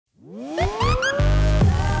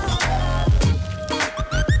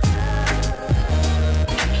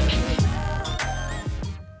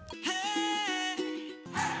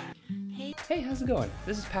going?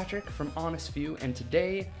 This is Patrick from Honest Few, and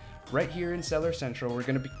today, right here in Seller Central, we're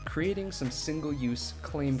going to be creating some single-use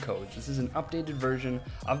claim codes. This is an updated version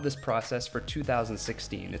of this process for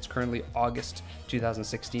 2016. It's currently August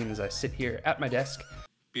 2016 as I sit here at my desk.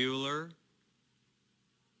 Bueller.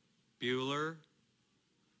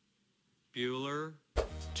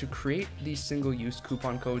 To create these single-use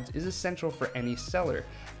coupon codes is essential for any seller,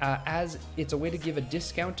 as it's a way to give a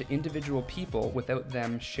discount to individual people without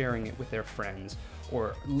them sharing it with their friends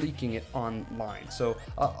or leaking it online. So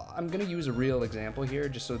I'm going to use a real example here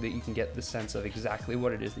just so that you can get the sense of exactly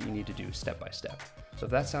what it is that you need to do step by step. So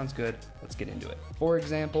if that sounds good, let's get into it. For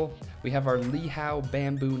example, we have our Lee Howe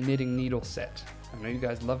bamboo knitting needle set. I know you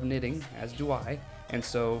guys love knitting, as do I, and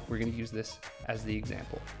so we're going to use this as the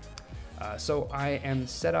example. So I am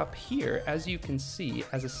set up here, as you can see,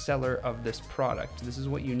 as a seller of this product. This is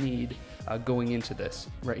what you need going into this.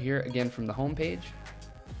 Right here, again from the home page,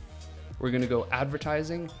 we're gonna go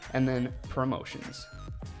advertising and then promotions.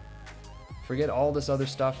 Forget all this other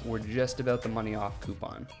stuff, we're just about the money off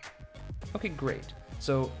coupon. Okay, great.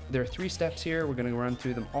 So there are 3 steps here, we're gonna run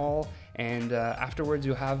through them all, and afterwards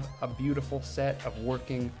you'll have a beautiful set of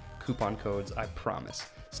working coupon codes, I promise.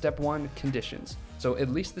 Step 1, conditions. So at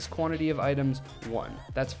least this quantity of items, 1.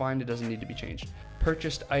 That's fine, it doesn't need to be changed.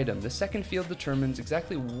 Purchased item. The second field determines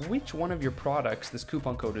exactly which one of your products this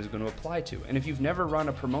coupon code is going to apply to. And if you've never run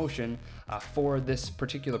a promotion for this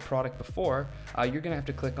particular product before, you're going to have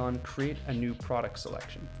to click on create a new product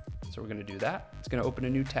selection. So we're going to do that. It's going to open a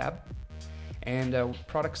new tab. And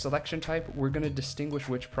product selection type, we're going to distinguish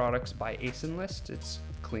which products by Aysen List. It's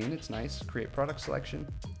clean, it's nice. Create product selection.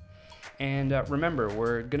 And remember,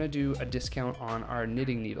 we're gonna do a discount on our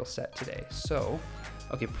knitting needle set today. So,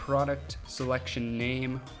 okay, product selection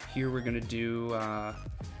name. Here we're gonna do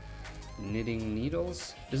knitting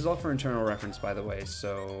needles. This is all for internal reference, by the way,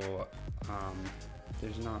 so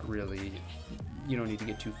there's not really, you don't need to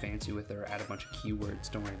get too fancy with it or add a bunch of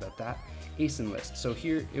keywords, don't worry about that. Aysen List. So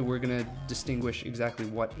here we're gonna distinguish exactly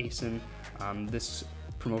what Aysen this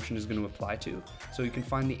promotion is gonna apply to. So you can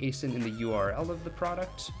find the Aysen in the URL of the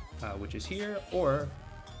product, which is here, or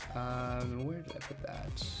where did I put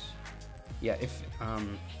that? Yeah, if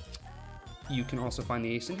you can also find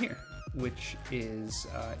the Aysen here, which is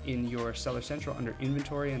in your Seller Central under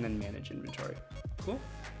Inventory and then Manage Inventory. Cool.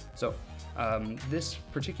 So this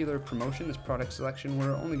particular promotion, this product selection,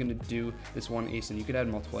 we're only going to do this one Aysen. You could add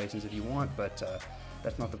multiple Aysens if you want, but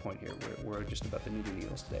that's not the point here. We're just about the knitting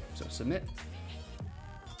needles today. So submit.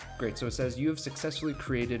 Great, so it says you have successfully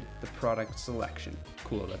created the product selection.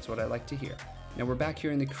 Cool, that's what I like to hear. Now we're back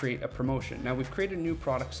here in the create a promotion. Now we've created a new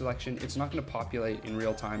product selection. It's not gonna populate in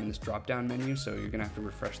real time in this drop-down menu, so you're gonna have to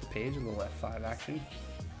refresh the page, a little F5 action.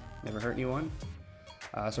 Never hurt anyone.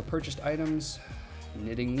 So purchased items,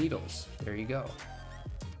 knitting needles, there you go.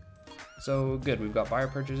 So good, we've got buyer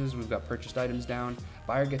purchases, we've got purchased items down.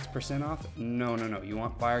 Buyer gets % off? No, you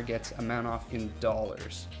want buyer gets amount off in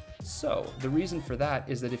dollars. So the reason for that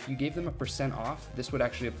is that if you gave them a % off, this would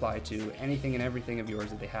actually apply to anything and everything of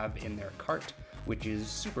yours that they have in their cart, which is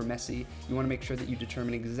super messy. You want to make sure that you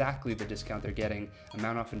determine exactly the discount they're getting.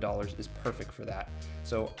 Amount off in dollars is perfect for that.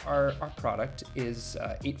 So our product is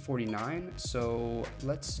 $8.49, so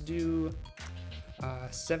let's do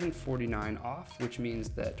 $7.49 off, which means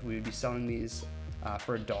that we would be selling these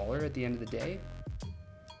for $1 at the end of the day.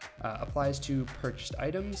 Applies to purchased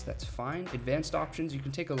items, that's fine. Advanced options, you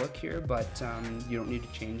can take a look here, but you don't need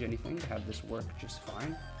to change anything to have this work just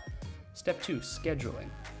fine. Step 2, scheduling.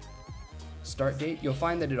 Start date, you'll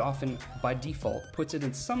find that it often, by default, puts it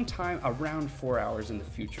in some time around 4 hours in the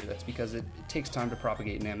future. That's because it takes time to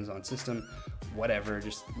propagate an Amazon system. Whatever,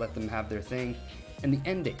 just let them have their thing. And the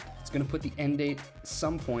end date, it's gonna put the end date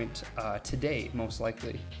some point today, most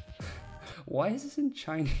likely. Why is this in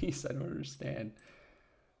Chinese? I don't understand.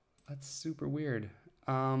 That's super weird.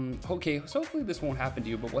 Okay, so hopefully this won't happen to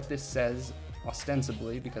you, but what this says,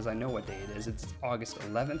 ostensibly, because I know what day it is, it's August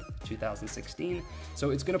 11th, 2016.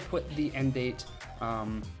 So it's gonna put the end date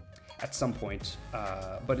at some point,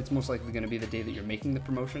 but it's most likely gonna be the day that you're making the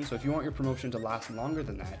promotion. So if you want your promotion to last longer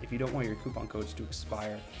than that, if you don't want your coupon codes to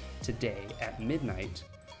expire today at midnight,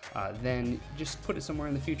 then just put it somewhere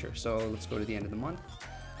in the future. So let's go to the end of the month.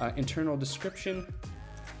 Internal description,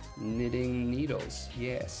 knitting needles,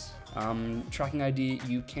 yes. Tracking ID,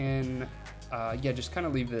 you can, yeah, just kind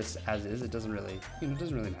of leave this as is. It doesn't really, it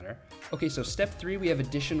doesn't really matter. Okay, so step 3, we have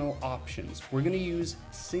additional options. We're gonna use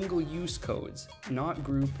single-use codes, not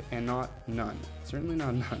group and not none. Certainly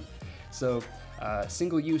not none. So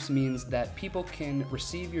single use means that people can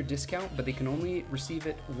receive your discount, but they can only receive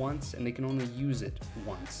it once and they can only use it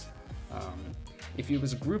once. If it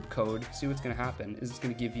was a group code, see what's going to happen is it's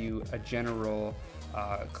going to give you a general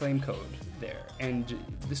claim code there, and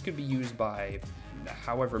this could be used by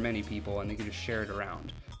however many people, and they can just share it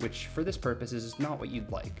around, which for this purpose is not what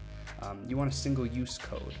you'd like. You want a single-use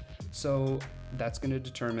code, so that's going to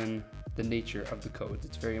determine the nature of the codes.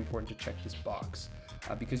 It's very important to check this box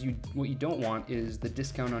because what you don't want is the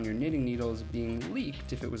discount on your knitting needles being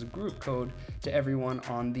leaked if it was a group code to everyone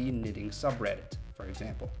on the knitting subreddit, for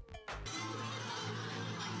example.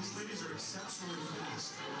 These ladies are exceptionally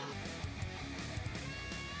fast.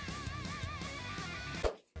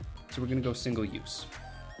 So we're going to go single use,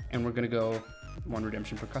 and we're going to go 1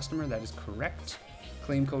 redemption per customer. That is correct.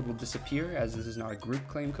 Claim code will disappear as this is not a group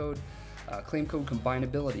claim code. Claim code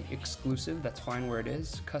combinability exclusive, that's fine where it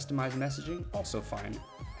is. Customized messaging, also fine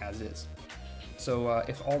as is. So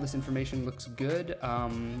if all this information looks good,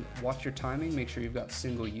 watch your timing, make sure you've got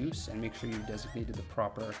single use, and make sure you've designated the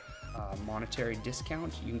proper monetary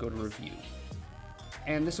discount. You can go to review.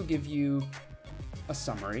 And this will give you a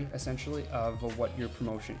summary, essentially, of what your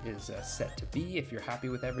promotion is set to be. If you're happy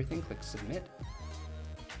with everything, click submit.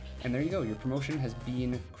 And there you go, your promotion has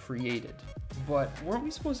been created. But weren't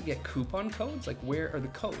we supposed to get coupon codes? Like, where are the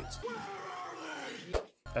codes?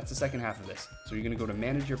 That's the second half of this. So you're gonna go to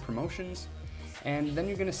manage your promotions, and then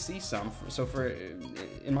you're gonna see some. So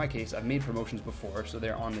in my case, I've made promotions before, so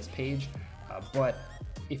they're on this page, but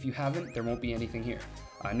if you haven't, there won't be anything here.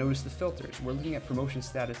 Notice the filters. We're looking at promotion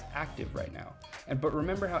status active right now. But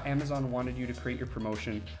remember how Amazon wanted you to create your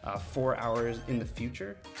promotion 4 hours in the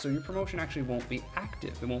future? So your promotion actually won't be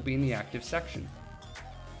active. It won't be in the active section.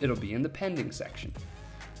 It'll be in the pending section.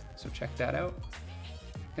 So check that out.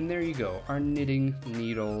 And there you go. Our knitting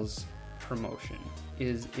needles promotion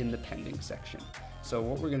is in the pending section. So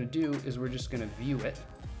what we're gonna do is we're just gonna view it,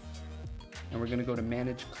 and we're gonna go to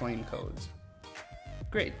manage claim codes.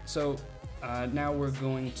 Great, so now we're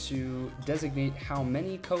going to designate how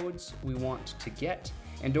many codes we want to get.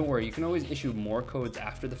 And don't worry, you can always issue more codes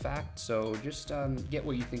after the fact, so just get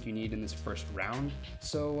what you think you need in this first round.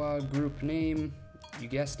 So group name, you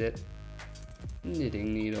guessed it,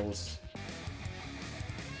 knitting needles.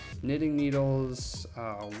 Knitting needles,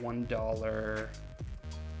 $1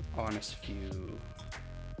 Honest Few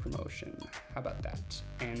promotion. How about that?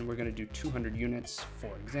 And we're gonna do 200 units,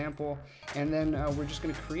 for example, and then we're just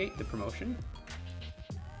gonna create the promotion.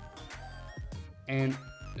 And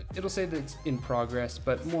it'll say that it's in progress,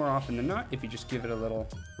 but more often than not, if you just give it a little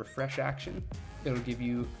refresh action, it'll give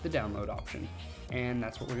you the download option. And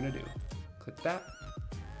that's what we're gonna do. Click that,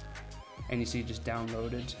 and you see it just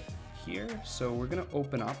downloaded here. So we're gonna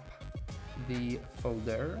open up the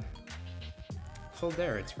folder,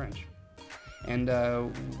 it's French. And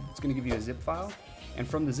it's gonna give you a zip file. And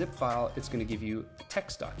from the zip file, it's gonna give you a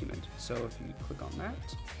text document. So if you click on that,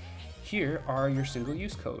 here are your single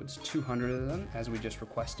use codes, 200 of them as we just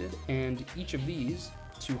requested. And each of these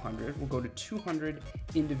 200 will go to 200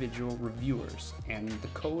 individual reviewers. And the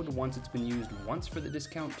code, once it's been used once for the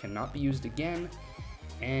discount, cannot be used again.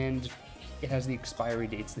 And it has the expiry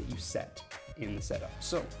dates that you set in the setup.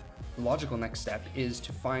 So the logical next step is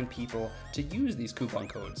to find people to use these coupon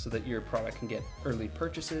codes so that your product can get early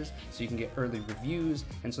purchases, so you can get early reviews,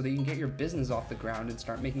 and so that you can get your business off the ground and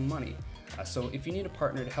start making money. So if you need a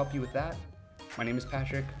partner to help you with that, my name is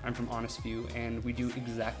Patrick, I'm from Honest Few, and we do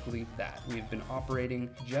exactly that. We've been operating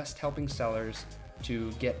just helping sellers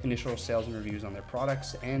to get initial sales and reviews on their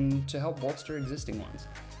products and to help bolster existing ones.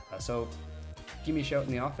 So give me a shout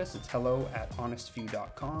in the office. It's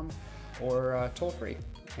hello@honestfew.com or toll free,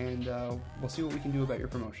 and we'll see what we can do about your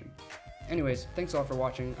promotion. Anyways, thanks a lot for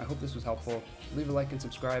watching. I hope this was helpful. Leave a like and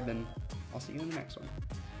subscribe, and I'll see you in the next one.